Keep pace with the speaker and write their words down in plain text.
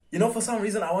You know, for some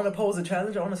reason, I want to pose a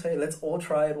challenge. I want to say, let's all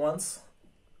try it once.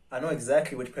 I know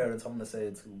exactly which parents I'm going to say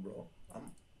it to, bro.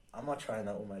 I'm not trying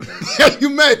that with my dad.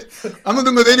 You mad? I'm not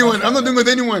doing it with anyone. I'm not doing it with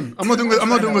anyone. I'm not doing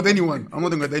it with anyone. I'm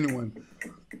not doing it with anyone.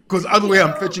 Because other way,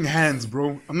 I'm fetching hands,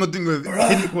 bro. I'm not doing it with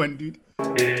anyone, dude.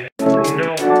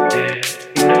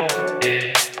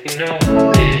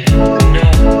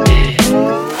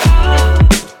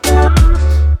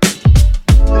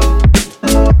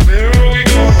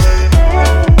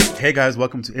 Hey guys,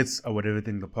 welcome to It's a Whatever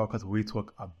Thing, the podcast where we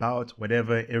talk about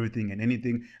whatever, everything, and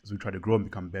anything as we try to grow and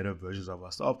become better versions of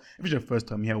ourselves. If it's your first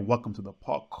time here, welcome to the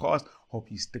podcast.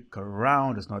 Hope you stick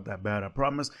around. It's not that bad, I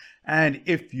promise. And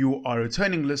if you are a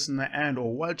returning listener and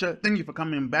or watcher, thank you for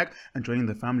coming back and joining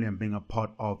the family and being a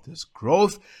part of this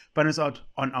growth. Find us out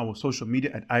on our social media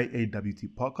at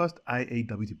IAWT Podcast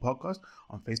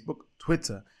on Facebook,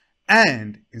 Twitter,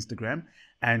 and Instagram.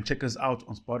 And check us out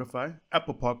on Spotify,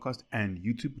 Apple Podcast, and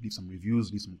YouTube. Leave some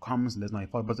reviews, leave some comments. Let us know how you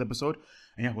thought about this episode.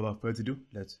 And yeah, without further ado,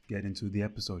 let's get into the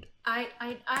episode.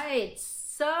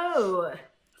 So,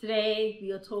 today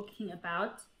we are talking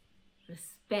about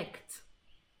respect.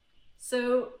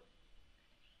 So,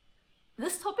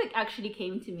 this topic actually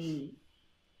came to me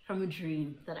from a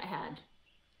dream that I had.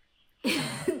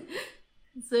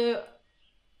 So,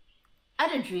 I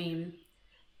had a dream,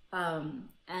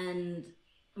 and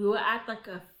we were at like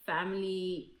a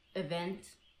family event,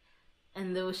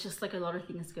 and there was just like a lot of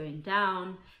things going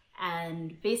down.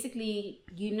 And basically,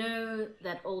 you know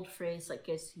that old phrase that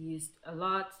gets used a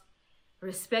lot: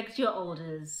 respect your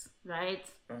elders, right?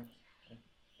 And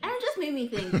it just made me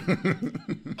think.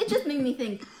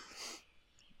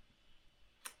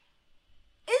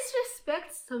 Is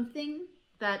respect something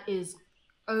that is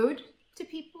owed to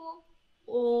people,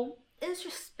 or is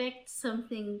respect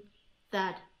something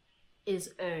that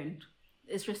is earned?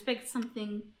 Is respect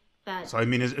something that... So I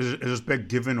mean, is respect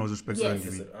given or is respect earned?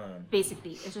 Yes,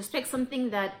 basically. Is respect something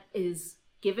that is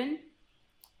given,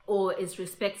 or is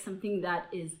respect something that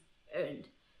is earned?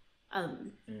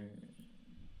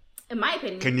 In my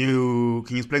opinion... Can you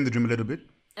explain the dream a little bit?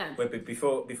 Wait, but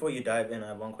before you dive in, I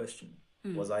have one question.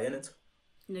 Was I in it?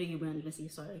 No, you weren't, Missy.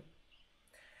 Sorry.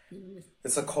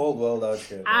 It's a cold world out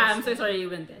here. I'm so sorry you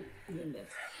weren't there.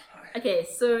 Okay,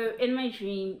 so in my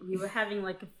dream, we were having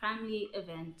like a family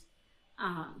event.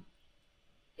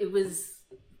 It was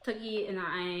Tucky and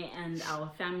I and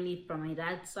our family from my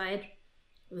dad's side.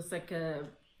 It was like a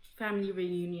family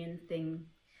reunion thing.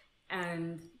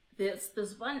 And there's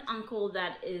this one uncle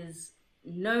that is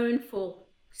known for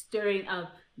stirring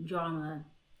up drama.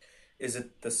 Is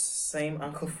it the same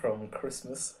uncle from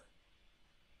Christmas?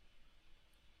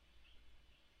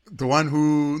 The one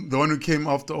who came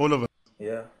after all of us.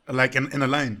 Yeah. Like in a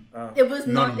line. It was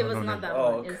not that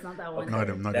Oh, one. It's not that one.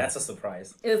 Okay. Not That's a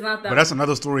surprise. It was not that But that's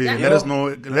another story. Let us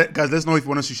know, guys. Let us know if you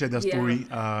want us to share that story.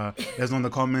 Let us know in the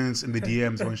comments, in the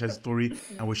DMs. You want to share the story,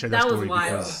 and we'll share that story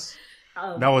because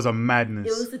that was a madness.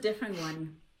 It was a different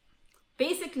one.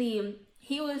 Basically,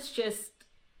 he was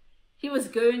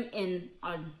going in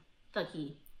on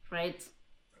Tucky, right?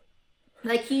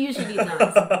 Like he usually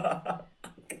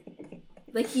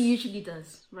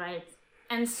does. Right?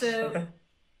 And so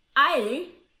I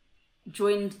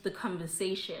joined the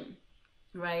conversation,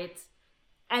 right?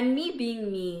 And me being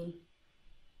me,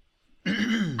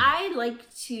 I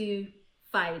like to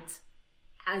fight,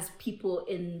 as people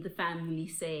in the family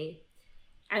say.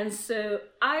 And so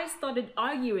I started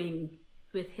arguing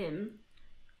with him.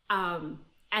 And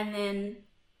then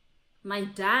my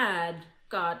dad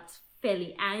got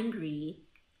fairly angry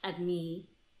at me,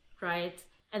 right?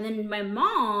 And then my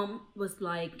mom was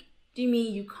like, do you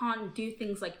mean you can't do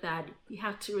things like that? You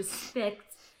have to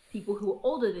respect people who are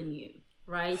older than you,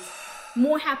 right?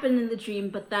 More happened in the dream,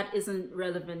 but that isn't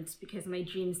relevant because my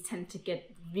dreams tend to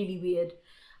get really weird.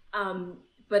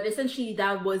 But essentially,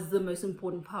 that was the most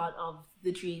important part of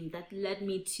the dream that led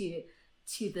me to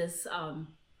this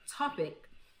topic.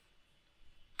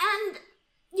 And,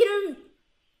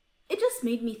 it just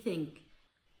made me think.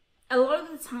 A lot of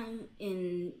the time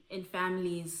in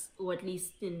families, or at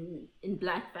least in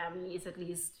Black families, at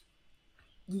least,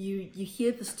 you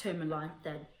hear this term a lot,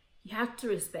 that you have to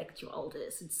respect your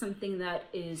elders. It's something that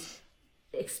is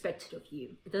expected of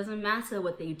you. It doesn't matter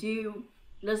what they do.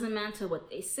 It doesn't matter what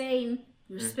they say.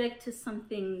 Respect is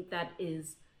something that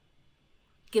is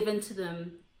given to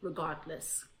them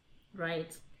regardless,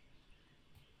 right?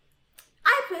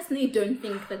 I personally don't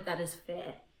think that is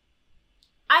fair.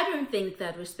 I don't think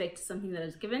that respect is something that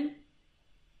is given.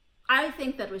 I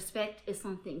think that respect is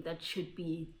something that should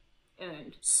be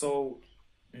earned. So,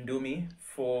 Ndumi,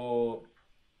 for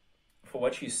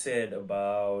what you said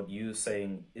about you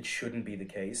saying it shouldn't be the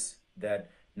case, that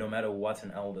no matter what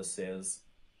an elder says,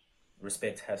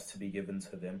 respect has to be given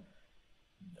to them.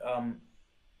 Um,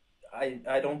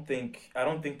 I don't think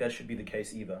that should be the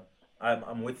case either.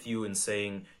 I'm with you in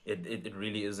saying it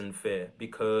really isn't fair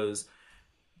because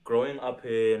growing up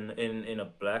in a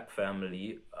black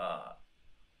family,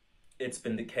 it's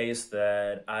been the case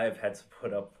that I've had to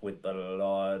put up with a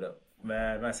lot of,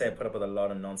 man, when I say I put up with a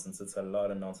lot of nonsense, it's a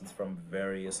lot of nonsense from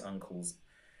various uncles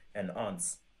and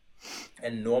aunts.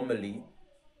 And normally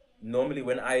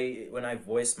when I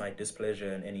voice my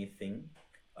displeasure in anything,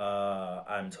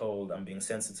 I'm told I'm being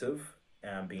sensitive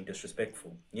and I'm being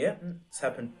disrespectful. Yeah, it's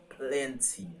happened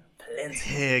plenty. Like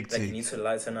you need Hectic. to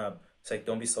lighten up. It's like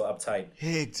don't be so uptight.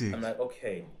 I'm Hectic. like,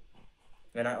 okay.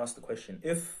 And I asked the question: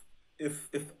 if if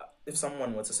if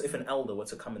someone were to, if an elder were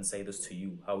to come and say this to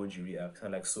you, how would you react? And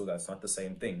I'm like, Suga, it's not the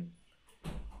same thing.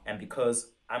 And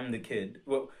because I'm the kid,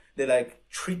 well, they like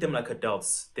treat them like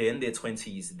adults. They're in their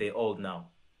 20s. They're old now.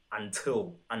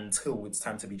 Until it's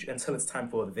time to be until it's time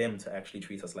for them to actually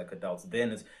treat us like adults.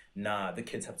 Then it's nah. The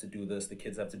kids have to do this. The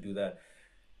kids have to do that.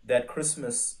 That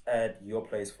Christmas at your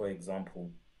place, for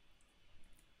example,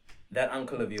 that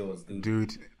uncle of yours, dude.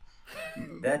 Dude,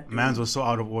 That mans dude, was so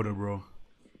out of order, bro.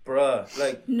 bruh.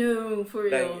 No, for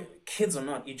real. Like kids or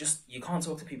not, you can't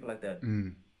talk to people like that.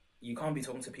 You can't be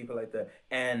talking to people like that.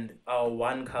 And our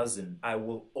one cousin, I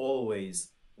will always,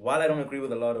 while I don't agree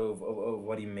with a lot of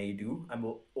what he may do, I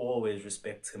will always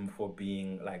respect him for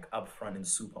being like upfront and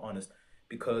super honest.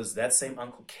 Because that same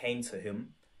uncle came to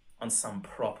him on some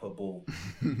proper bull.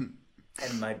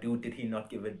 And my dude, did he not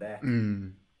give it back?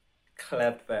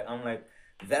 Clapped back. I'm like,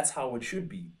 that's how it should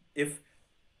be. If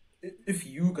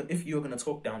you're gonna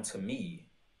talk down to me,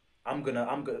 I'm gonna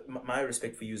my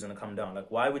respect for you is gonna come down. Like,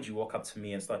 why would you walk up to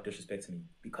me and start disrespecting me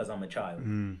because I'm a child?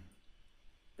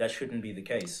 That shouldn't be the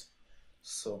case.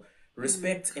 So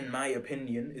respect, in my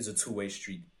opinion, is a two-way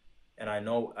street, and I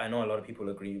know a lot of people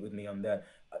agree with me on that.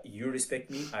 You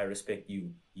respect me, I respect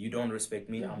you. You don't respect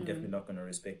me, I'm definitely not gonna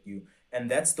respect you,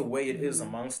 and that's the way it is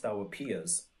amongst our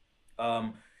peers.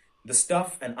 Um,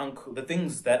 the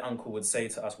things that uncle would say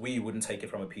to us, we wouldn't take it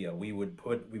from a peer. We would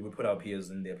put our peers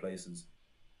in their places.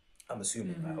 I'm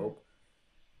assuming, I hope.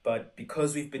 But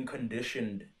because we've been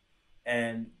conditioned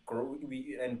and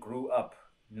grew up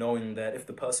knowing that if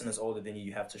the person is older than you,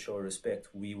 you have to show respect,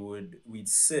 we'd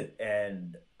sit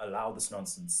and allow this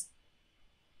nonsense.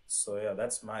 So yeah,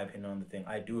 that's my opinion on the thing.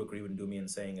 I do agree with Dumi in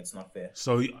saying it's not fair.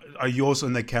 So, are you also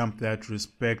in the camp that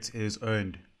respect is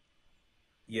earned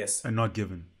Yes, and not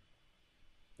given?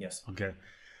 yes. Okay.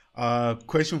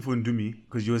 Question for Ndumi,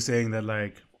 because you were saying that,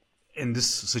 like, in this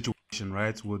situation,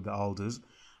 right, with the elders,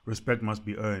 respect must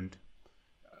be earned.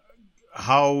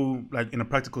 How, like, in a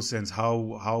practical sense,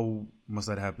 how must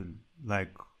that happen?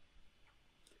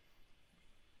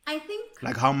 I think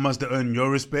Like, how must they earn your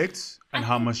respect, and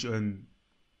how much you earn?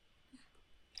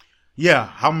 Yeah,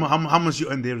 how much you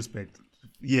earn their respect?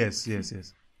 Yes, yes,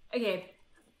 yes. okay.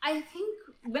 I think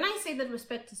when I say that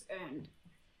respect is earned,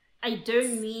 I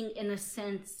don't mean in a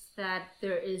sense that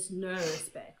there is no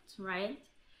respect, right?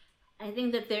 I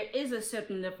think that there is a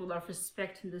certain level of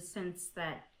respect in the sense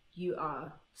that you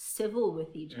are civil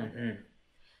with each other.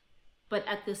 But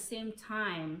at the same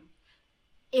time,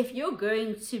 if you're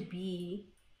going to be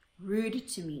rude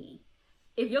to me,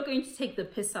 if you're going to take the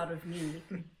piss out of me,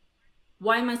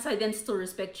 why must I then still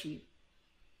respect you?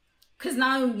 Because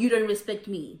now you don't respect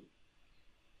me.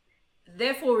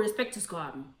 Therefore, respect is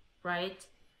gone, right?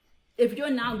 If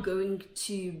you're now going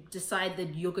to decide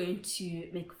that you're going to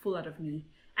make a fool out of me,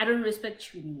 I don't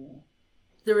respect you anymore.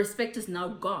 The respect is now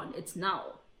gone. It's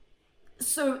now.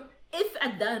 So if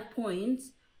at that point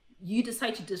you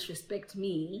decide to disrespect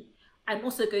me, I'm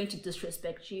also going to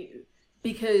disrespect you.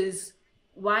 Because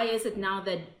why is it now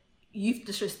that you've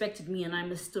disrespected me and I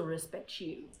must still respect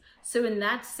you? So in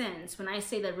that sense, when I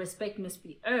say that respect must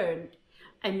be earned,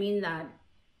 I mean that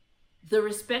the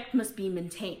respect must be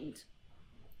maintained.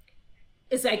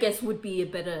 Is, I guess, would be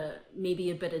maybe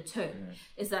a better term,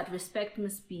 is that respect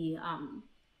must be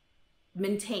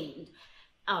maintained,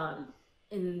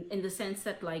 in the sense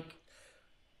that, like,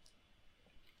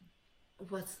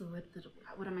 what's the word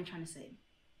what am I trying to say?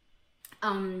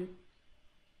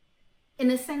 In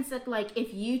a sense that, like,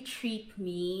 if you treat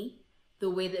me the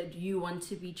way that you want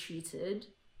to be treated,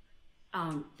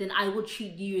 then I will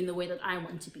treat you in the way that I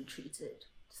want to be treated.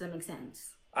 Does that make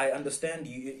sense? I understand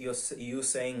you're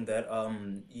saying that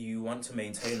you want to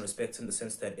maintain respect in the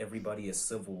sense that everybody is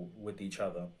civil with each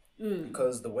other,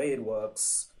 because the way it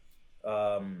works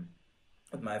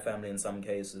with my family in some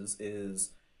cases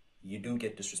is you do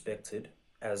get disrespected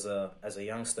as a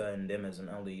youngster, and them as an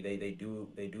elder, they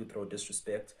do throw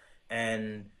disrespect,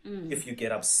 And if you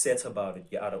get upset about it,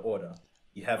 you're out of order.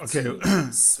 You have Okay.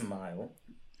 to smile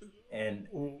and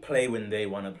play when they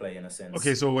want to play, in a sense.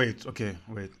 Okay, so wait.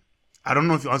 I don't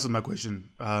know if you answered my question,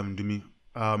 Dumi.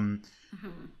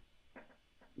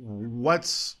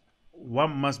 What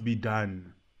must be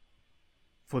done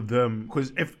for them?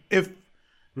 Because if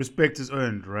respect is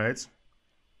earned, right,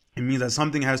 it means that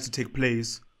something has to take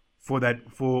place for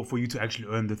you to actually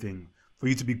earn the thing, for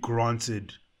you to be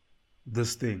granted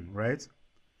this thing, right?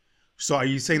 So are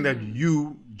you saying that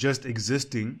you just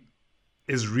existing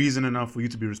is reason enough for you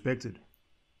to be respected?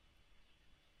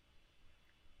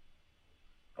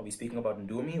 Are we speaking about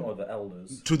Ndumi or the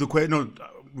elders? To the question, no,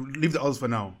 leave the elders for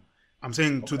now. I'm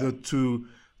saying to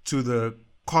the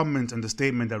comment and the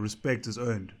statement that respect is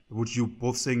earned, which you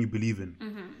both saying you believe in.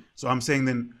 So I'm saying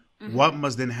then, what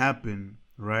must then happen,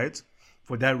 right,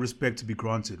 for that respect to be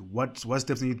granted? What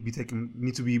steps need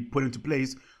to be put into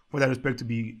place for that respect to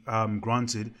be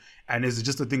granted? And is it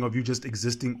just a thing of you just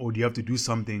existing, or do you have to do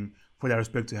something for that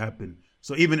respect to happen?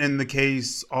 So even in the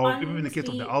case of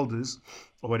the elders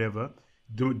or whatever,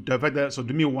 the fact that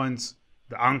Ndumi wants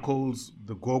the uncles,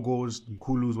 the gogos, the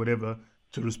kulus, whatever,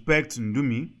 to respect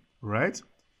Ndumi, right?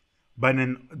 But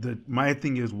then my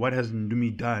thing is, what has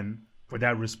Ndumi done for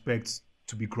that respect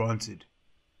to be granted?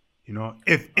 You know,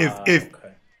 if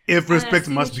respect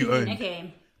must be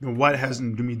earned, then what has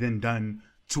Ndumi then done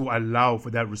to allow for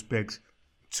that respect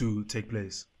to take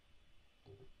place?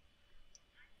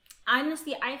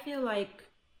 Honestly, I feel like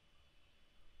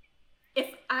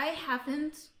if I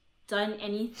haven't done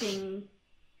anything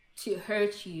to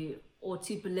hurt you or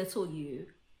to belittle you,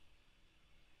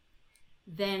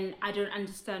 then I don't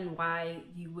understand why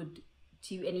you would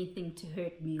do anything to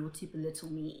hurt me or to belittle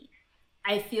me.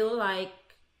 I feel like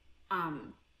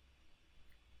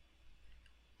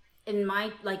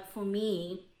for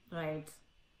me, right,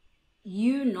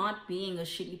 you not being a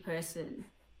shitty person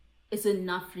is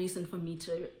enough reason for me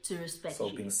to respect you.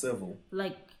 So being civil.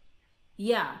 Like,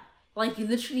 yeah. Like,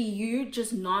 literally, you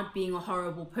just not being a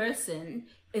horrible person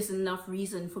is enough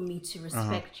reason for me to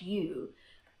respect you.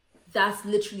 That's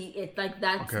literally it. Like,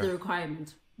 that's the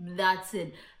requirement. That's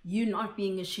it. You not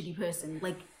being a shitty person.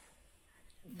 Like,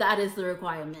 that is the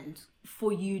requirement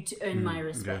for you to earn my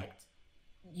respect.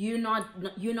 You're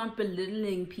not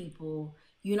belittling people.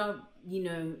 You're not,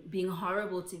 being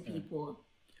horrible to people.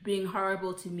 Being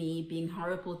horrible to me, being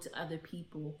horrible to other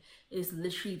people is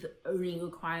literally the only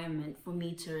requirement for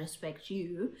me to respect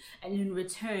you. And in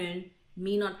return,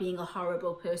 me not being a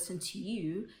horrible person to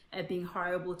you and being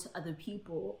horrible to other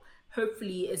people,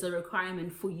 hopefully is a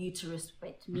requirement for you to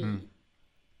respect me.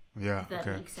 Yeah, if that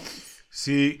makes sense.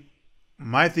 See,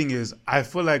 my thing is, I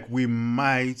feel like we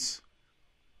might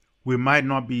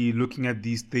not be looking at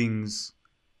these things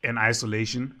in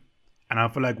isolation, and I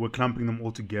feel like we're clumping them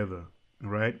all together.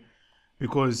 Right?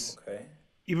 Because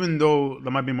even though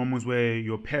there might be moments where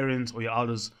your parents or your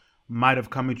elders might have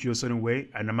come at you a certain way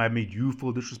and it might have made you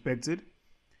feel disrespected,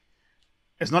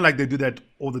 it's not like they do that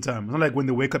all the time. It's not like when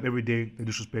they wake up every day, they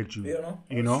disrespect you.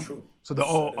 True. So there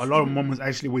are a lot of moments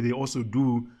actually where they also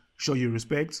do show you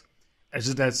respect. It's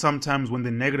just that sometimes when the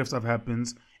negative stuff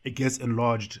happens, it gets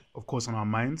enlarged, of course, on our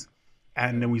minds.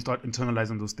 And then we start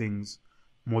internalizing those things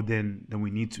more than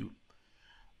we need to.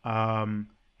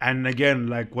 And again,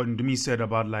 like what Ndumi said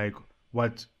about like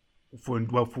what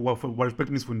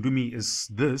respect means for Ndumi is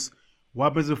this. What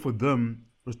happens if for them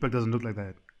respect doesn't look like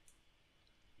that?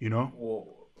 Whoa.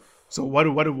 So what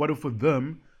if for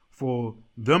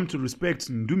them to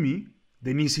respect Ndumi,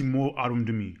 they need to see more out of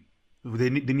Ndumi. They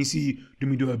need to see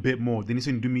Ndumi do a bit more. They need to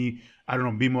see Ndumi, I don't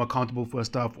know, be more accountable for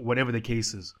stuff, whatever the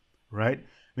case is, right?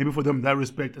 Maybe for them that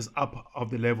respect is up of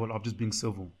the level of just being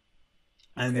civil.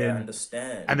 And then I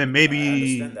understand. And then maybe I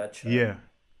understand that, Chad. yeah.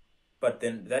 But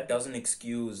then that doesn't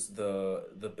excuse the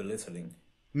belittling.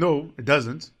 No, it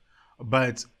doesn't.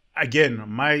 But again,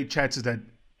 my chat is that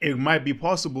it might be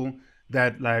possible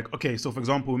that, like, okay, so for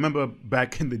example, remember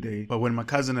back in the day, but when my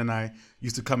cousin and I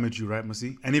used to come at you, right,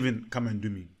 Masi? And even come and do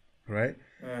me, right?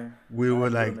 We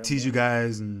would like tease you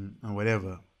guys and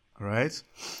whatever, right?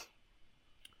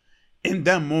 In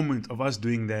that moment of us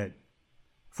doing that,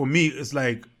 for me, it's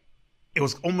like, it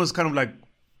was almost kind of like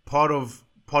part of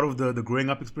the growing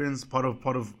up experience, part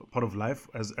of life,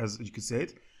 as you could say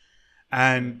it.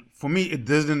 And for me, it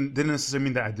didn't necessarily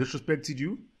mean that I disrespected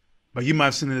you, but you might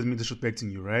have seen it as me disrespecting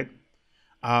you, right?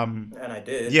 And I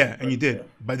did. Yeah, and you did. Yeah.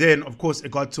 But then, of course,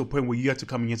 it got to a point where you had to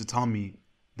come in here to tell me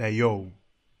that, yo,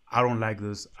 I don't like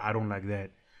this, I don't like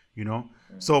that,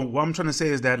 So what I'm trying to say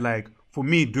is that, like, for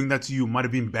me, doing that to you might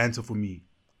have been banter for me,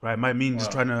 right? Might mean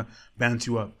just trying to banter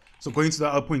you up. So going to the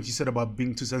other point you said about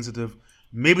being too sensitive,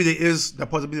 maybe there is the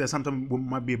possibility that sometimes we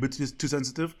might be a bit too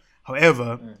sensitive.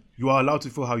 However, you are allowed to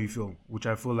feel how you feel, which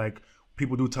I feel like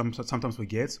people do sometimes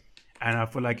forget. And I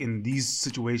feel like in these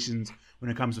situations,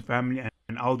 when it comes to family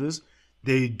and elders,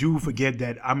 they do forget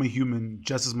that I'm a human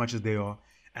just as much as they are,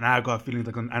 and I got feelings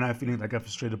like I get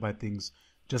frustrated by things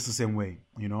just the same way,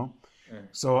 you know.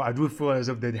 So I do feel as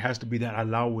if there has to be that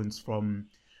allowance from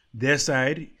their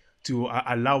side to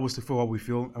allow us to feel what we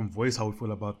feel and voice how we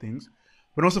feel about things,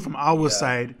 but also from our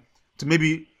side to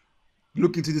maybe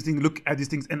look at these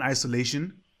things in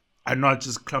isolation and not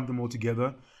just clump them all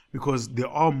together, because there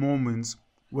are moments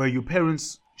where your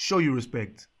parents show you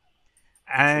respect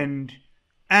and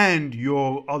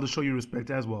your elders show you respect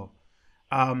as well.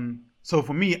 So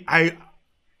for me, I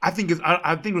think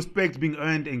respect being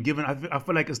earned and given, I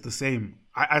feel like it's the same.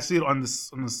 I see it on a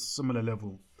similar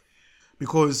level,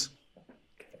 because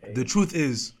the truth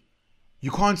is,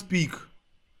 you can't speak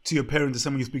to your parent the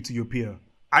same way you speak to your peer.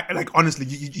 Honestly,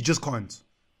 you just can't.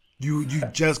 You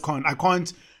just can't. I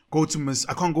can't go to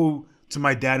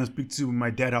my dad and speak to my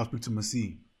dad how I speak to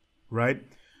Masi, right?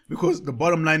 Because the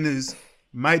bottom line is,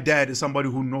 my dad is somebody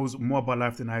who knows more about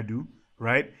life than I do,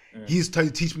 right? He's trying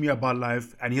to teach me about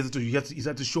life, and he's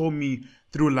had to show me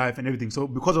through life and everything. So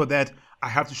because of that, I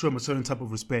have to show him a certain type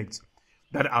of respect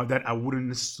that I wouldn't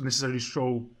necessarily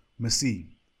show Masi,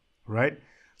 right?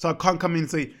 So I can't come in and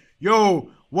say, "Yo,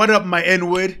 what up, my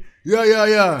N-word?" Yeah.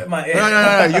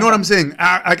 You know what I'm saying?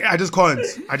 I just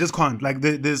can't. Like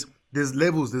there's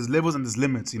levels and there's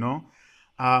limits, you know.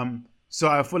 So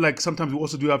I feel like sometimes we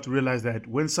also do have to realize that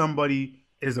when somebody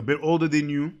is a bit older than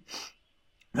you,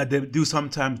 that they do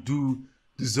sometimes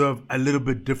deserve a little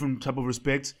bit different type of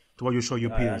respect to what you show your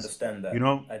peers. I understand that. You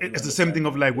know, it's the same thing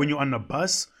of like when you're on a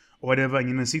bus or whatever and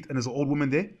you're in a seat and there's an old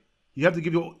woman there, you have to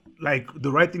give your, like,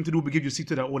 the right thing to do would be give your seat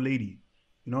to that old lady,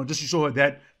 you know, just to show her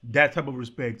that type of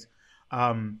respect.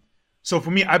 So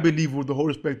for me, I believe with the whole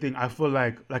respect thing, I feel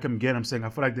like I'm saying, I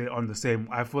feel like they're on the same.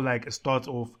 I feel like it starts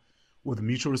off with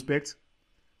mutual respect.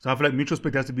 So I feel like mutual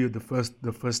respect has to be the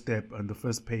first step and the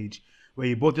first page, where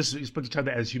you both just respect each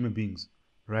other as human beings,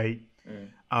 right?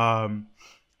 And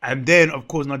then, of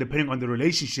course, now depending on the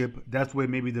relationship, that's where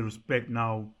maybe the respect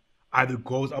now either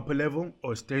goes up a level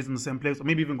or stays in the same place, or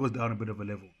maybe even goes down a bit of a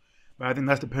level. But I think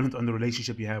that's dependent on the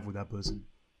relationship you have with that person.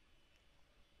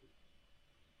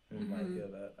 I hear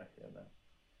that.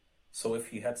 So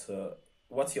if you had to,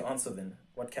 what's your answer then?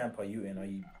 What camp are you in? Are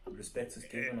you respect is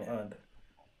given or earned?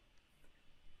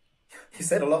 You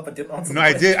said a lot, but didn't answer. No,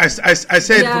 I did. I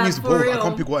said for me it's both. Real. I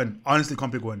can't pick one. Honestly,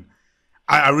 can't pick one.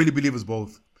 I really believe it's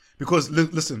both. Because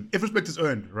listen, if respect is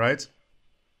earned, right?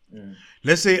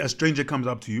 Let's say a stranger comes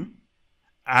up to you,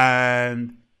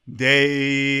 and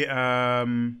they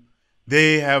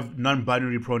have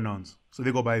non-binary pronouns, so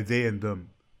they go by they and them,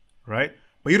 right?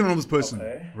 But you don't know this person,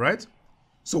 right?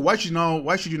 So why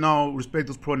should you now respect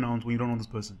those pronouns when you don't know this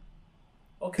person?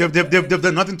 Okay. They've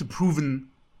done nothing to prove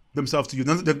themselves to you.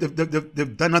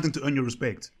 They've done nothing to earn your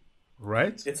respect,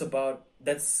 right? It's about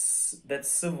that's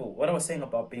civil. What I was saying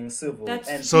about being civil.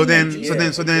 So then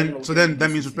that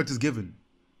means respect is given.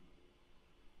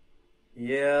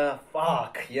 Yeah.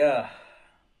 Fuck. Yeah.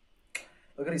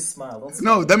 Look at his smile. Don't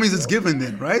No, smile. that means it's given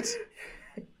then, right?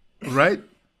 Right?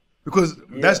 Because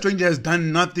that stranger has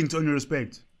done nothing to earn your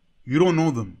respect. You don't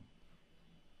know them.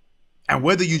 And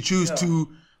whether you choose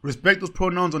to respect those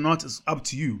pronouns or not is up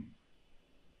to you.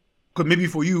 Because maybe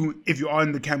for you, if you are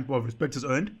in the camp of respect is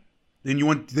earned, then they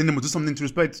will do something to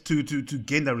respect to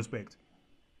gain that respect.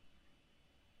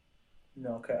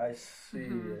 No, okay, I see.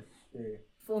 I see.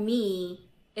 For me,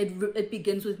 it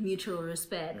begins with mutual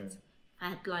respect.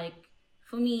 And like,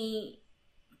 for me,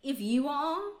 if you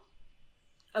are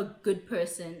a good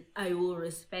person, I will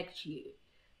respect you.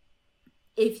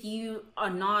 If you are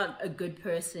not a good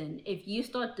person, if you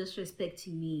start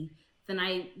disrespecting me, then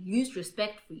I use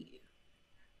respect for you.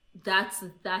 That's for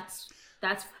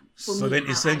So me. then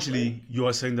essentially you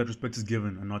are saying that respect is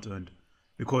given and not earned.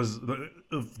 Because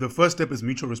the first step is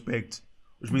mutual respect,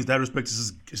 which means that respect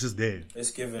is just there.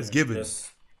 It's given. It's given.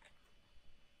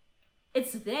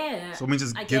 It's there. So it means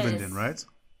it's given then, right?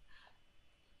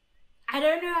 I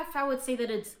don't know if I would say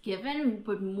that it's given,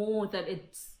 but more that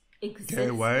it's exists. Okay,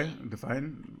 why?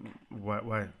 Define.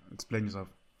 Why? Explain yourself.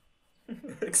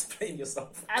 Explain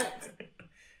yourself.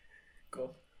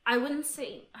 Go. I wouldn't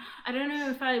say. I don't know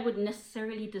if I would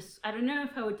necessarily. I don't know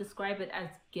if I would describe it as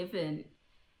given,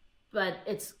 but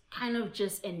it's kind of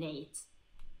just innate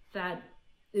that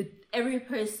every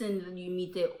person that you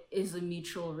meet, there is a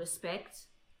mutual respect.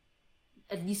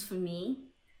 At least for me,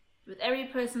 with every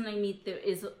person I meet, there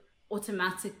is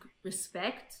automatic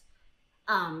respect.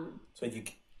 So you.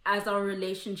 As our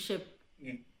relationship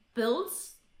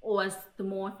builds, or as the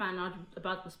more I find out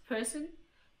about this person,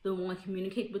 the more I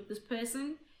communicate with this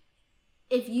person.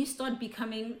 If you start being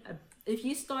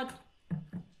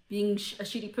a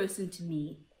shitty person to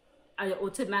me, I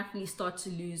automatically start to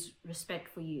lose respect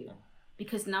for you,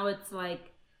 because now it's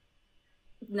like,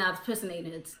 nah, this person ain't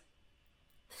it.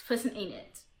 This person ain't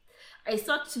it. I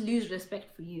start to lose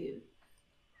respect for you.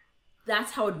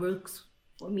 That's how it works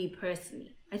for me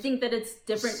personally. I think that it's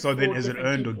different. So then, is it different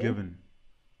earned or people. given?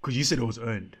 Because you said it was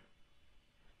earned.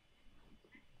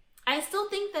 I still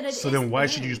think that it So is then, why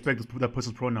earned. should you respect that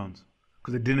person's pronouns?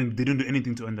 Because they didn't do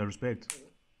anything to earn that respect.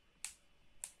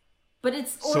 But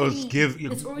it's So already,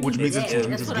 it's already which means there. it's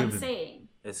That's what I'm given. saying.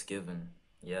 It's given.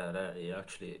 Yeah, that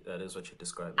is what you're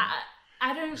describing.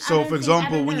 I don't. So, I for don't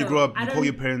example, think, when you know. grow up, I you call don't-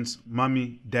 your parents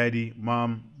mommy, daddy,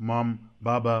 mom,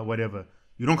 baba, whatever.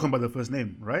 You don't call them by their first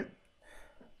name, right?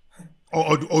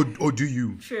 Or do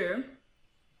you? True.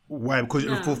 Why? Because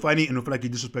it'll No. feel funny and it'll feel like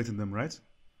you're disrespecting them, right?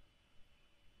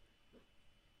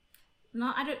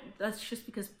 No, I don't. That's just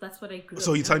because that's what I grew up.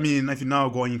 So you tell knowing. me if you now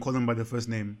go and you call them by their first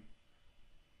name,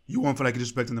 you won't feel like you're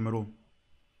disrespecting them at all.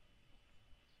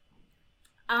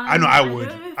 I know I would.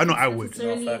 don't know if I know it's I would.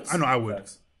 necessarily- I know I would.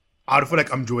 Facts. I'd feel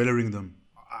like I'm jewelering them,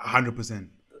 100%.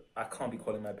 I can't be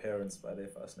calling my parents by their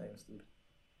first names, dude.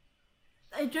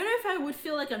 I don't know if I would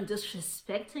feel like I'm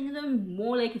disrespecting them.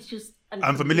 More like it's just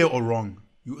Unfamiliar or wrong?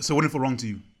 So it wouldn't feel wrong to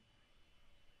you.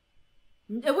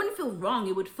 It wouldn't feel wrong.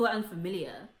 It would feel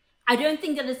unfamiliar. I don't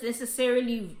think that it's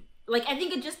necessarily like. I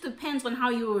think it just depends on how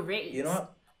you were raised. You know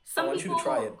what? Some I want you people to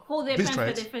try it. call their Please parents try by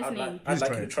it. their first I'd name. like, Please I'd like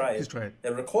try you it. to try it. Please try it.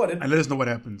 They're recorded. And let us know what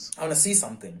happens. I want to see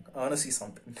something.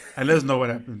 And let us know what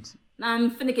happens. Nah,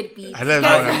 I'm finna get beat. And let us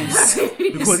know what happens.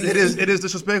 Because it is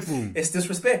disrespectful. It's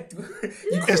disrespect.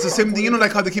 It's the same thing, you know,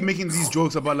 like how they keep making these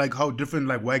jokes about like how different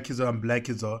like white kids are and black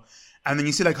kids are, and then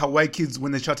you see like how white kids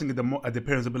when they're shouting at their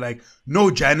parents, they'll be like, "No,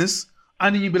 Janice,"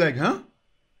 and then you be like, "Huh?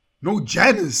 No,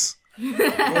 Janice, Bro, you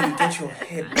get your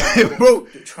head. bro,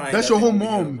 Trying that's that your whole thing with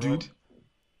mom, you, bro. dude."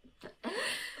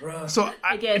 Bro. So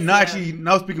I guess, now yeah. actually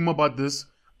now speaking more about this,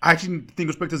 I actually think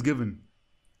respect is given,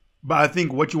 but I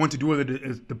think what you want to do with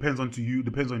it depends on you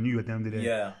at the end of the day.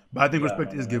 Yeah. But I think Yeah,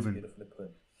 respect no, is that's given. beautifully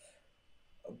put.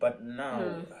 But now,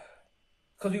 Hmm.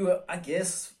 because we were, I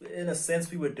guess, in a sense,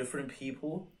 we were different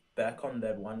people back on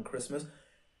that one Christmas.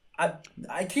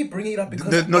 I keep bringing it up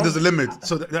because There's a limit.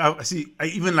 So I see.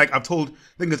 I've told.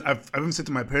 Thing is, I've even said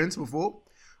to my parents before,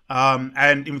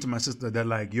 and even to my sister, they're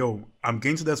like, "Yo, I'm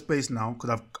getting to that space now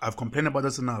because I've complained about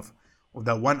this enough with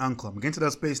that one uncle. I'm getting to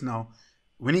that space now.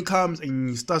 When he comes and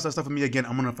he starts that stuff with me again,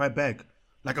 I'm gonna fight back.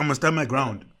 Like I'm gonna stand my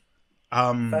ground.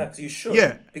 Facts, you should.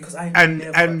 Yeah. Because I And-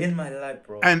 never and- in my life,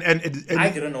 bro. And I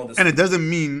didn't know this. And it doesn't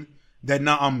mean that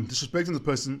now I'm disrespecting this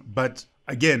person, but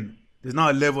again, there's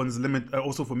now a level and there's a limit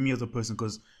also for me as a person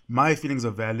because my feelings are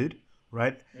valid,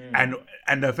 right? And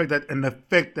the effect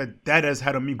that has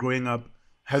had on me growing up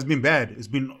has been bad. It's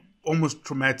been almost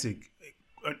traumatic,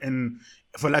 and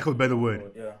for lack of a better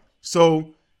word. Yeah.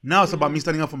 So now it's about me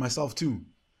standing up for myself too,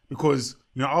 because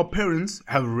our parents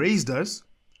have raised us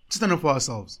to stand up for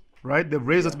ourselves, right? They've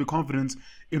raised us to be confident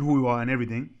in who we are and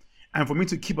everything. And for me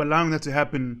to keep allowing that to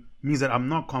happen means that I'm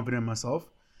not confident in myself,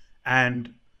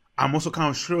 and I'm also kind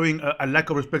of showing a lack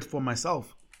of respect for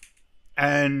myself.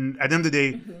 And at the end of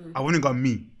the day, I've only got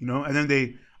me, At the end of the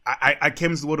day, I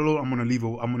came to the world alone. I'm gonna leave.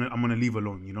 I'm gonna leave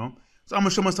alone, So I'm gonna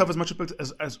show myself as much respect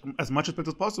as much respect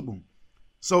as possible.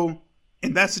 So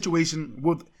in that situation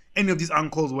with any of these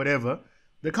uncles, whatever,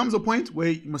 there comes a point where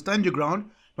you must stand your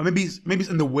ground, but maybe it's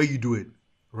in the way you do it,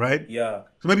 right? Yeah.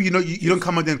 So maybe you don't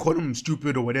come out there and call them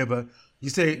stupid or whatever.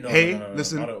 You say, hey, no,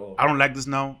 listen, not at all. I don't like this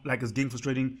now. Like it's getting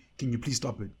frustrating. Can you please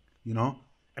stop it?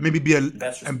 And maybe be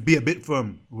a bit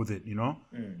firm with it.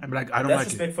 And be like, I don't That's like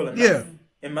respectful it. enough. Yeah,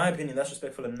 In my opinion, that's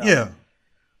respectful enough. yeah.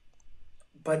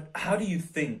 But how do you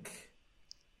think,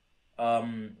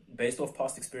 based off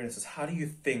past experiences, how do you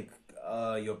think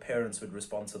your parents would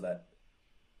respond to that?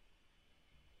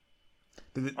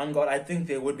 On God, I think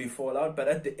there would be fallout, but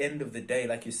at the end of the day,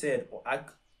 like you said,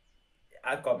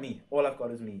 I've got me. All I've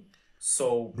got is me.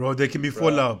 So, Bro, they can be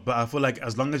fallout, but I feel like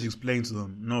as long as you explain to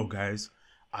them, no, guys,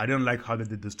 I don't like how they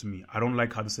did this to me. I don't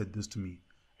like how they said this to me.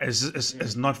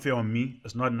 It's not fair on me.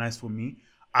 It's not nice for me.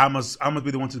 I must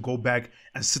be the one to go back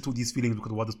and sit with these feelings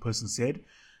because of what this person said.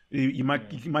 You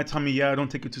might tell me, yeah, I don't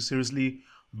take it too seriously,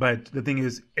 but the thing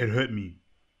is, it hurt me.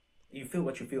 you feel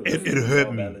what you feel. It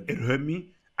hurt me. It hurt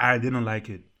me. I didn't like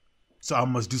it, so I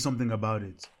must do something about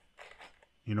it.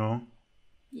 Yeah.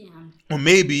 Or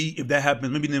maybe if that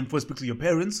happens, maybe then first speak to your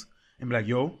parents and be like,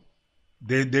 "Yo,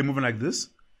 they're moving like this,"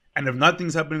 and if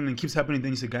nothing's happening and keeps happening,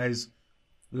 then you say, "Guys,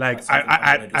 Like That's something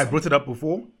I'm gonna do I brought it someday. up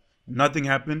before, nothing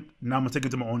happened. Now I'm gonna take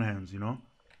it into my own hands, you know.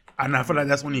 And I feel like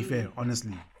that's only fair,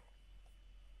 honestly.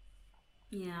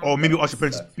 Yeah. Or maybe ask your Facts,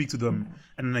 parents to facts. speak to them,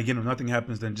 and then again, if nothing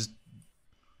happens, then just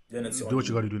Then it's do on what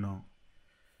you you. got to do now.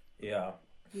 Yeah.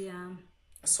 Yeah.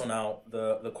 So now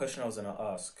the question I was gonna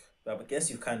ask, I guess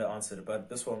you've kind of answered it, but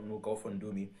this one will go for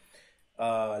Ndumi.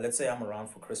 Let's say I'm around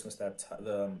for Christmas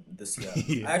this year.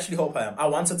 Yeah. I actually hope I am. I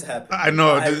want it to happen. I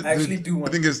know. I actually do The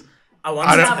want. thing is, I want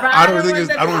I it to don't, happen. I don't think want it's,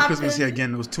 that I don't to want Christmas here happen.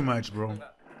 again. It was too much, bro.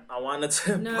 I want it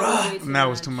to. No, Bruh. way too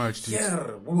Now it's too much. much, dude.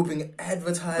 Yeah, we were being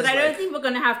advertised. But I don't like- think we're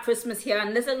gonna have Christmas here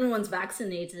unless everyone's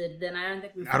vaccinated. Then I don't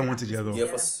think we. I don't want it here, though. Yeah,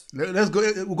 for Let's go.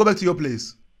 We'll go back to your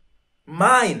place.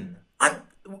 mine.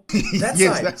 That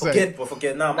Yes, side. that side.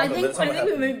 Forget. Nah, I'm not I gonna think let someone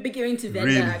we happen. may be going to Venda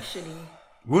Really? actually.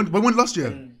 We went last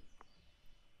year.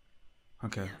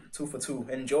 Okay. 2 for 2.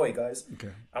 Enjoy, guys.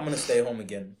 Okay. I'm gonna stay home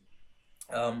again.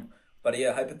 But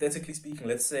yeah, hypothetically speaking,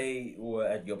 let's say we're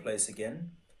at your place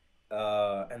again,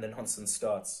 and the nonsense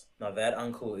starts. Now that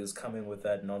uncle is coming with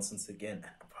that nonsense again.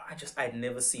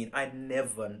 I'd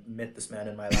never met this man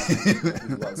in my life. I didn't know who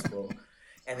he was, bro.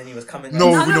 And then he was coming.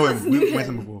 No, None we know of us him. knew We him. met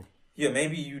him before. Yeah,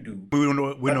 maybe you do.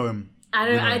 We know him.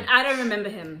 I don't remember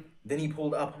him. Then he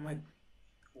pulled up. I'm like,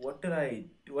 what did I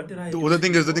Well, do? the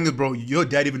thing is, bro, your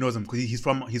dad even knows him because he's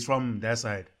from that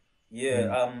side.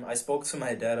 Yeah, I spoke to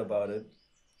my dad about it.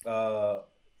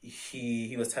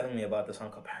 He was telling me about this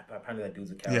uncle. Apparently, that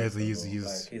dude's a character. Yeah, bro. he's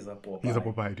Like, he's a Popeye. he's a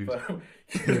Popeye dude.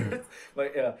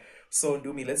 But yeah, so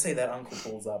Ndumi, let's say that uncle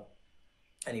pulls up,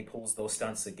 and he pulls those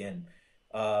stunts again.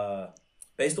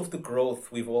 Based off the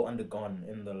growth we've all undergone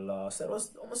in that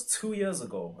was almost 2 years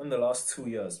ago. In the last 2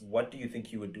 years, what do you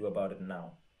think you would do about it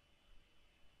now?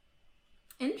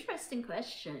 Interesting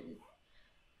question.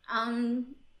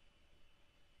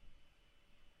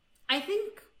 I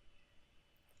think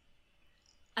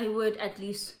I would at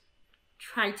least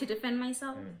try to defend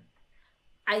myself.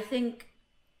 I think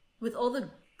with all the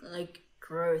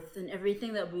growth and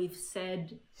everything that we've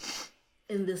said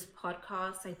in this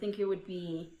podcast, I think it would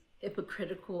be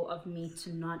hypocritical of me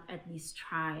to not at least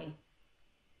try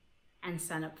and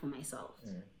stand up for myself.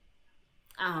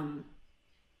 And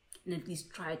at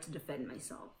least try to defend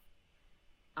myself.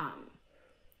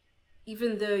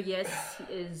 Even though, yes,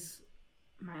 he is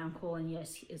my uncle and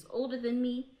yes, he is older than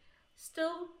me,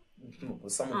 still.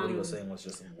 Some of what he was saying was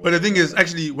just. But the thing is,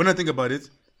 actually, when I think about it,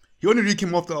 he only really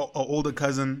came off the older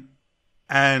cousin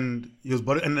and his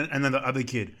brother, and then the other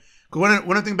kid. Because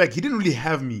when I think back, he didn't really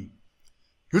have me.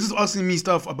 He was just asking me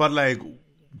stuff about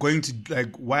going to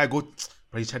why I go.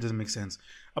 But his chat doesn't make sense.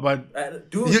 About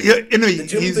Dude, anyway, the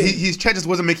gym thing. his chat just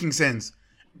wasn't making sense.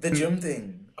 The gym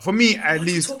thing. For me, What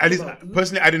you talking about, dude?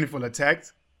 personally, I didn't feel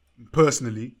attacked.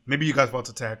 Personally, maybe you guys felt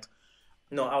attacked.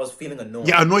 No, I was feeling annoyed.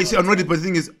 Yeah, annoyed. See, annoyed. But the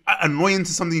thing is, annoyance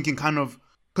is something you can kind of,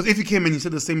 because if you came and you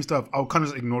said the same stuff, I would kind of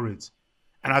just ignore it.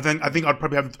 And I think I'd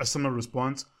probably have a similar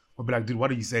response. I'd be like, dude, what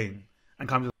are you saying? And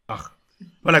kind of just, ugh.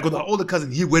 But like with the older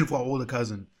cousin, he went for our older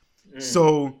cousin.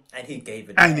 So And he gave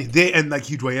it. and back.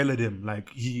 he dwelled him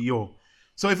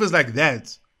So if it's like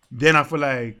that, then I feel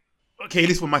like, okay, at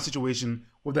least for my situation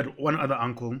with that one other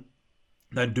uncle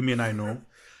that Dumi and I know,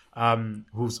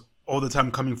 who's all the time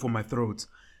coming for my throat.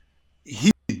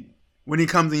 When he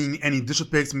comes in and he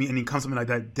disrespects me and he comes to me like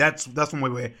that, that's one way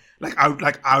where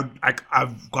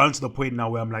I've gone to the point now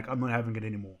where I'm like, I'm not having it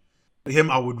anymore. For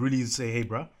him, I would really say, hey,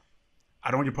 bro,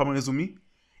 I don't want your problem is with me.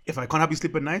 If I can't help you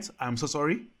sleep at night, I'm so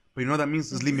sorry. But you know what that means?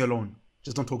 Just leave me alone.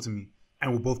 Just don't talk to me.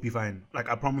 And we'll both be fine.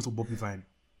 I promise we'll both be fine.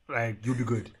 You'll be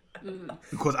good.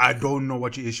 Because I don't know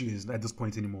what your issue is at this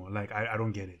point anymore. I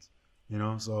don't get it.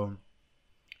 So.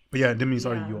 But yeah, Demi,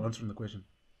 sorry, Yeah. you're answering the question.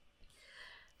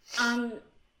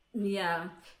 Yeah.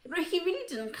 But he really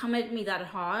didn't come at me that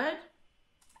hard.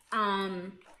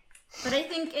 But I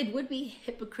think it would be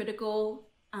hypocritical,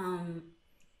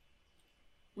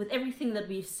 with everything that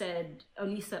we've said, at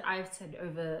least that I've said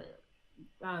over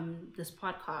this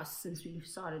podcast since we've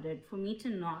started it, for me to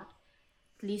not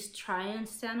at least try and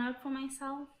stand up for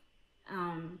myself.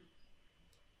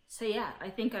 So yeah, I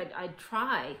think I'd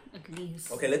try at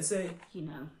least. Okay, let's say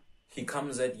He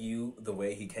comes at you the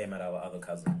way he came at our other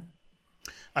cousin.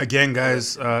 Again,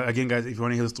 guys, if you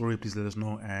want to hear the story, please let us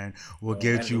know, and we'll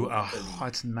get and you we'll a happily.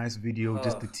 hot, nice video,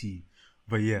 just the tea.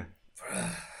 But yeah,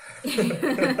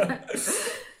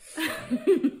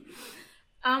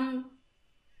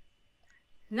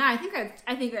 No, I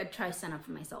think I'd try stand up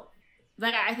for myself.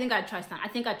 I think I'd try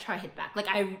hit back.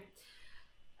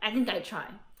 I think I'd try.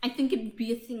 I think it'd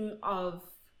be a thing of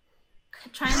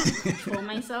trying to control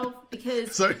myself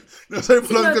because Sorry,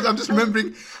 because I'm just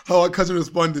remembering how our cousin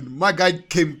responded. My guy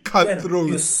came cutthroat.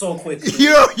 He was so quick. He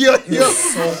was Yo.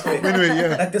 So quick. Anyway,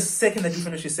 yeah. Like the second that you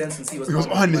finished your sentence, he was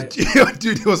on it. Yeah,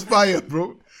 dude, he was fire,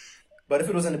 bro. But if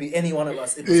it was going to be any one of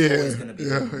us, it was always going to be.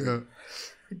 Yeah.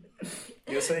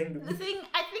 You're saying the thing,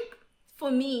 I think for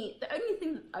me, the only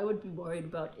thing that I would be worried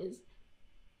about is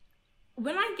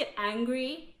when I get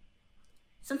angry,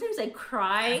 sometimes I I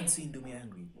cry. haven't seen you do me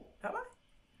angry. Have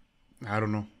I? I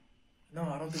don't know. No,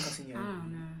 I don't think I've seen you I angry.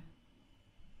 don't know.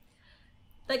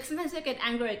 Like sometimes I get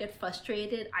angry, I get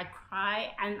frustrated, I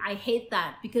cry, and I hate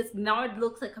that because now it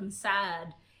looks like I'm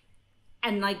sad.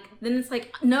 And like then it's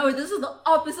like, no, this is the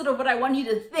opposite of what I want you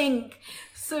to think.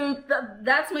 So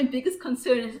that's my biggest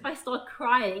concern is if I start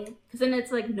crying, because then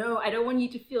it's like, no, I don't want you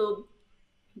to feel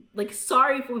like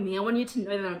sorry for me. I want you to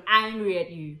know that I'm angry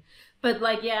at you. But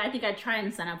like, yeah, I think I try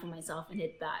and stand up for myself and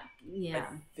hit that. Yeah.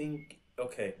 I think,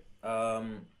 okay.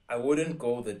 I wouldn't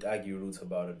go the Daggy route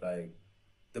about it, like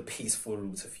the peaceful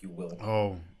route, if you will.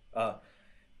 Oh.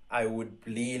 I would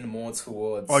lean more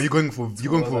towards. Oh, you're going for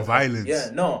violence. Yeah,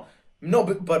 no,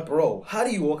 but bro, how do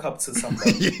you walk up to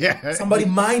somebody? Yeah. Somebody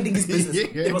minding his business.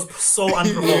 Yeah. It was so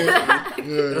unprovoked.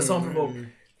 It was so unprovoked. He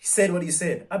said what he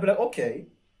said. I'd be like, okay,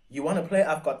 you want to play?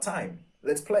 I've got time.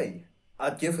 Let's play.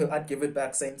 I'd give it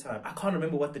back same time. I can't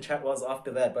remember what the chat was after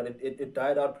that, but it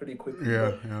died out pretty quickly.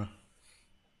 Yeah, But yeah.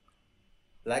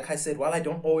 like I said, while I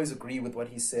don't always agree with what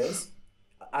he says,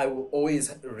 I will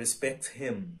always respect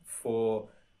him for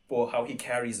how he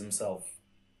carries himself.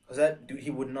 Because that dude, he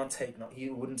would not take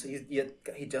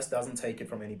he just doesn't take it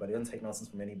from anybody. He doesn't take nonsense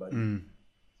from anybody.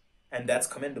 And that's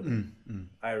commendable.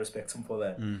 I respect him for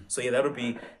that. So yeah, that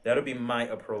would be my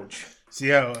approach. So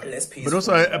yeah, Less but peaceful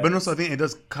also violence. I think it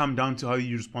does come down to how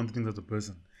you respond to things as a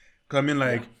person. Cause I mean,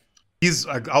 like he's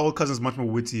like our cousin's much more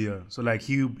wittier, so like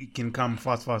he can come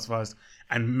fast,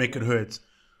 and make it hurt.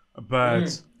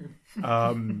 But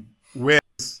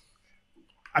whereas,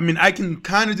 I mean, I can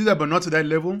kind of do that, but not to that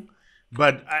level.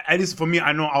 But at least for me,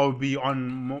 I know I will be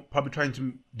on probably trying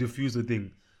to diffuse the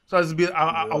thing. So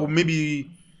I will maybe.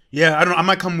 Yeah, I don't know. I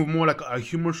might come with more like a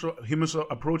humorous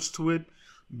approach to it,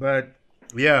 but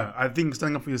yeah, I think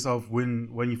standing up for yourself when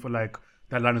you feel like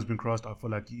that line has been crossed, I feel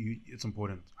like it's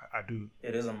important. I do.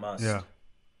 It is a must. Yeah.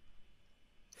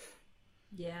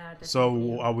 Yeah. Definitely.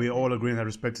 So are we all agreeing that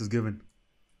respect is given?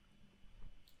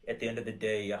 At the end of the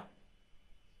day, yeah.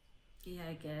 Yeah,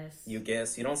 I guess. You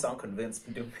guess. You don't sound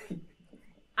convinced, do me.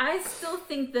 I still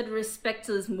think that respect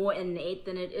is more innate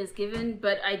than it is given,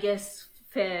 but I guess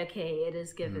fair, okay, it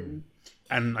is given.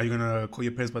 And are you gonna call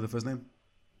your parents by the first name?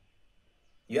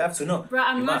 You have to know. Bruh,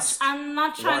 I'm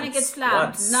not trying to get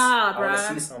slapped. Nah, I want to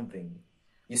bruh. see something.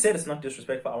 You said it's not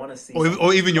disrespectful. I want to see.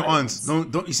 Or even your violence.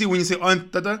 aunts. Don't you see when you say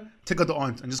aunt, dada, take out the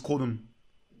aunt and just call them.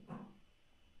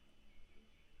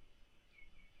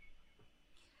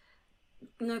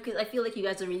 No, because I feel like you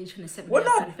guys are really trying to set me We're up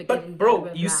and not. forgetting But bro,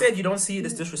 that you we're said you don't see it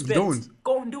as disrespect. Don't.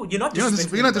 Go and do it. You're not You're not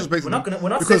disrespecting. you're not anybody. disrespecting We're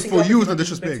not because setting for up you if it's not you're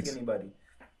disrespect. disrespecting anybody.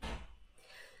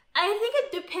 I think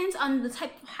it depends on the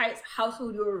type of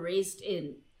household you were raised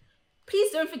in.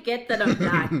 Please don't forget that I'm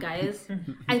black, guys.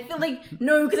 I feel like,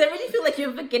 no, because I really feel like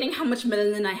you're forgetting how much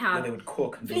melanin I And have. they would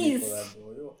cook. And Please. For that,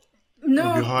 bro.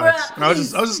 No, It'd be hard. bruh, And I'll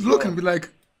please. just look and be like,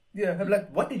 Yeah, I'm like,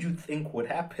 what did you think would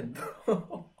happen?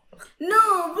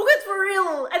 No, because for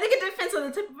real, I think it depends on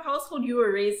the type of household you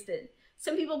were raised in.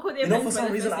 Some people call their You know, parents for by some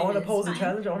their reason, first I want to name, pose a it's fine.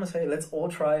 challenge. I want to say, let's all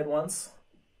try it once.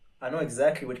 I know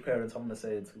exactly which parents I'm gonna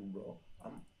say it to, bro.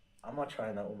 I'm not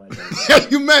trying that with my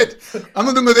dad. you mad? I'm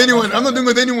not doing it with anyone. I'm not doing it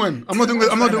with anyone. I'm not doing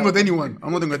it with anyone.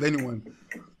 I'm not doing it with anyone.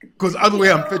 Because either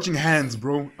way, I'm fetching hands,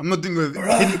 bro. I'm not doing it with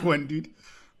anyone, dude.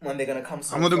 When they're gonna come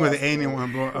so I'm not doing it with fast, bro.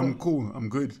 anyone, bro. I'm cool. I'm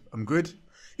good.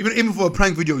 Even for a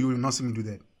prank video, you will not see me do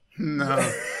that.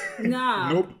 No.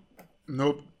 Nah.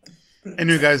 Nope.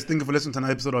 Anyway, guys, thank you for listening to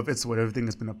another episode of It's What Everything.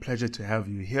 It's been a pleasure to have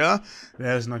you here.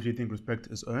 Let us know if you think respect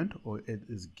is earned or it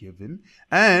is given.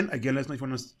 And again, let us know if you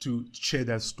want us to share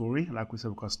that story. Like we said,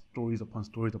 we've got stories upon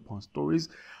stories upon stories.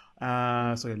 So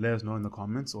yeah, let us know in the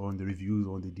comments or in the reviews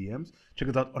or in the DMs. Check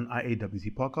us out on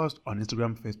IAWT Podcast on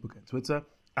Instagram, Facebook, and Twitter.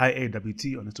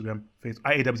 IAWT on Instagram,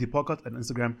 IAWT Podcast on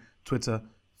Instagram, Twitter,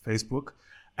 Facebook.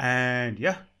 And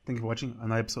yeah, thank you for watching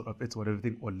another episode of It's What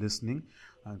Everything or listening.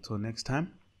 Until next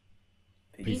time.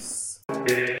 Peace.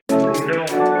 You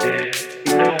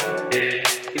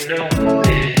know,